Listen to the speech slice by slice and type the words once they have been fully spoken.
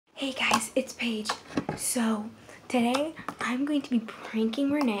Hey guys, it's Paige. So today I'm going to be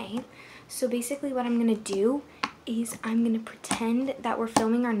pranking Renee. So basically what I'm going to do is I'm going to pretend that we're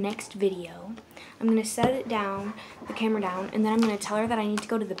filming our next video. I'm going to set it down, the camera down, and then I'm going to tell her that I need to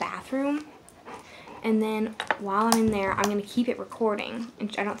go to the bathroom. And then while I'm in there, I'm going to keep it recording.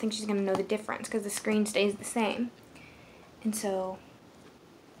 And I don't think she's going to know the difference because the screen stays the same. And so,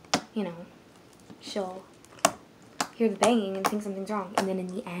 you know, she'll hear the banging and think something's wrong. And then in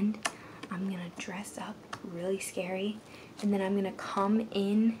the end, I'm going to dress up really scary. And then I'm going to come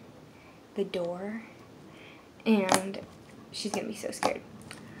in the door. And she's going to be so scared.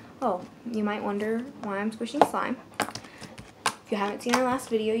 Oh, you might wonder why I'm squishing slime. If you haven't seen our last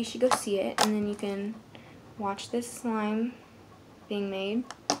video, you should go see it. And then you can watch this slime being made.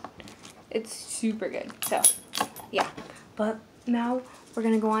 It's super good. So, yeah. But now we're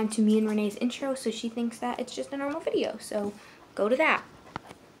going to go on to me and Renee's intro, so she thinks that it's just a normal video. So, go to that.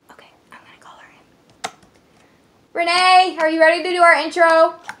 Okay, I'm going to call her in. Renee, are you ready to do our intro?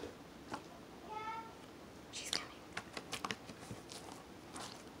 Yeah. She's coming.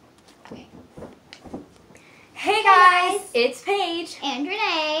 Okay. Hey guys, it's Paige. And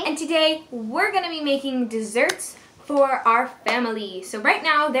Renee. And today, we're going to be making desserts for our family. So right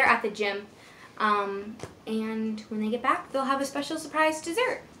now, they're at the gym. And when they get back, they'll have a special surprise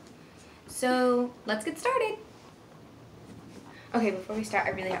dessert. So, let's get started. Okay, before we start, I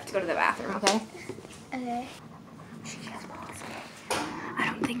really have to go to the bathroom, okay? Okay. She has balls. I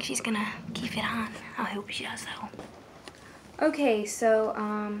don't think she's gonna keep it on. I hope she does, though. Okay, so,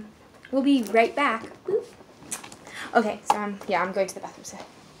 we'll be right back. Boop. Okay, so, I'm going to the bathroom, so.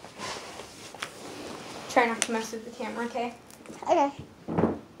 Try not to mess with the camera, okay? Okay.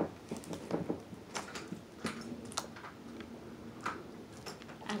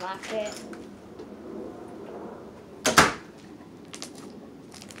 I locked it.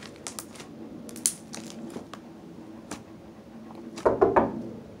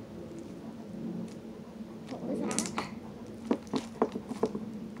 What was that?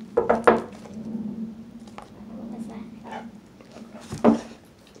 What was that?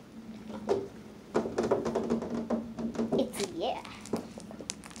 It's a yeah.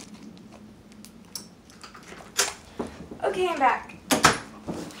 Okay, I'm back.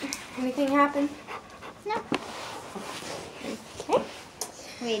 Anything happen? No. Okay.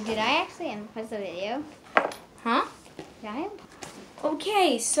 Wait, did I actually unpause the video? Huh? Did I?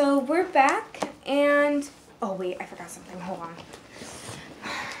 Okay, so we're back, and... Oh, wait, I forgot something. Hold on.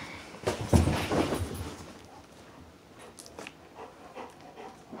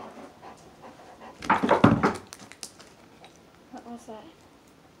 What was that?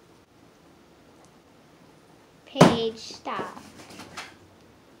 Paige, stop.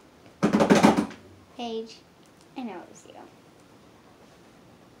 Paige, I know it was you.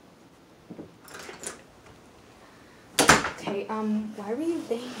 Okay, why were you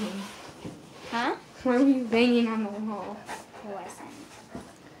banging? Huh? Why were you banging on the wall? It wasn't.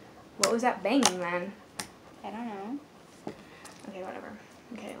 What was that banging then? I don't know. Okay, whatever.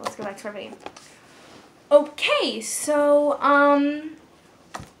 Okay, let's go back to our video. Okay, so, I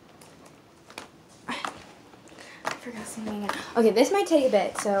forgot something again. Okay, this might take a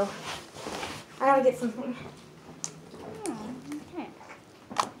bit, so I gotta get something. Oh, okay.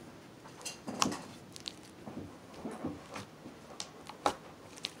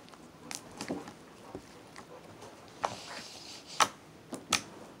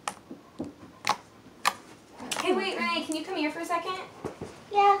 Hey, wait, Renee, can you come here for a second?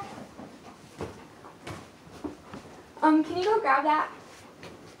 Yeah. Can you go grab that?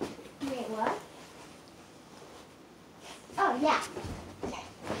 Wait, what? Oh, yeah.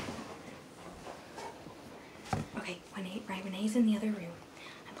 Okay, Renee's in the other room.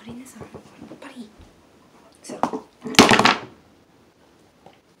 I'm putting this on. Buddy. So.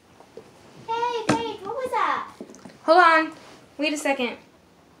 Hey, Paige, what was that? Hold on. Wait a second.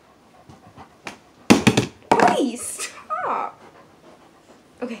 Please, stop.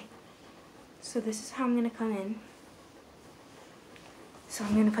 Okay. So this is how I'm going to come in. So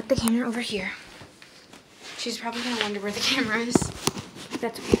I'm going to put the camera over here. She's probably going to wonder where the camera is.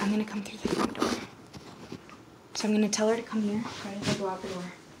 That's okay. I'm going to come through the front door. So I'm going to tell her to come here right as I go out the door.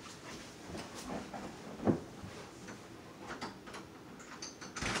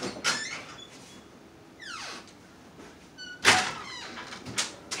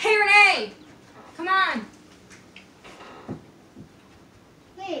 Hey, Renee! Come on!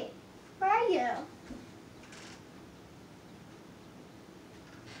 Wait, where are you?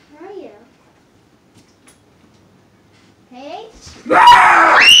 Where are you? Paige?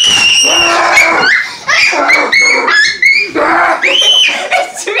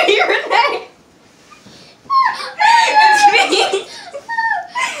 It's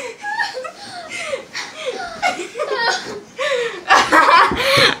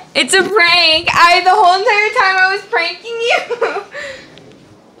a prank. The whole entire time I was pranking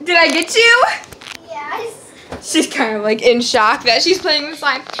you. Did I get you? Yes. She's kind of like in shock that she's playing with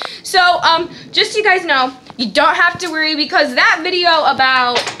slime. So, just so you guys know, you don't have to worry because that video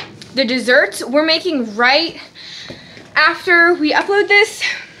about the desserts we're making right after we upload this.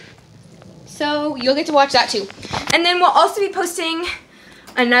 So you'll get to watch that too. And then we'll also be posting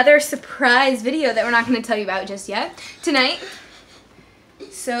another surprise video that we're not going to tell you about just yet tonight.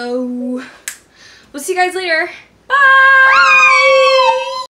 So we'll see you guys later. Bye!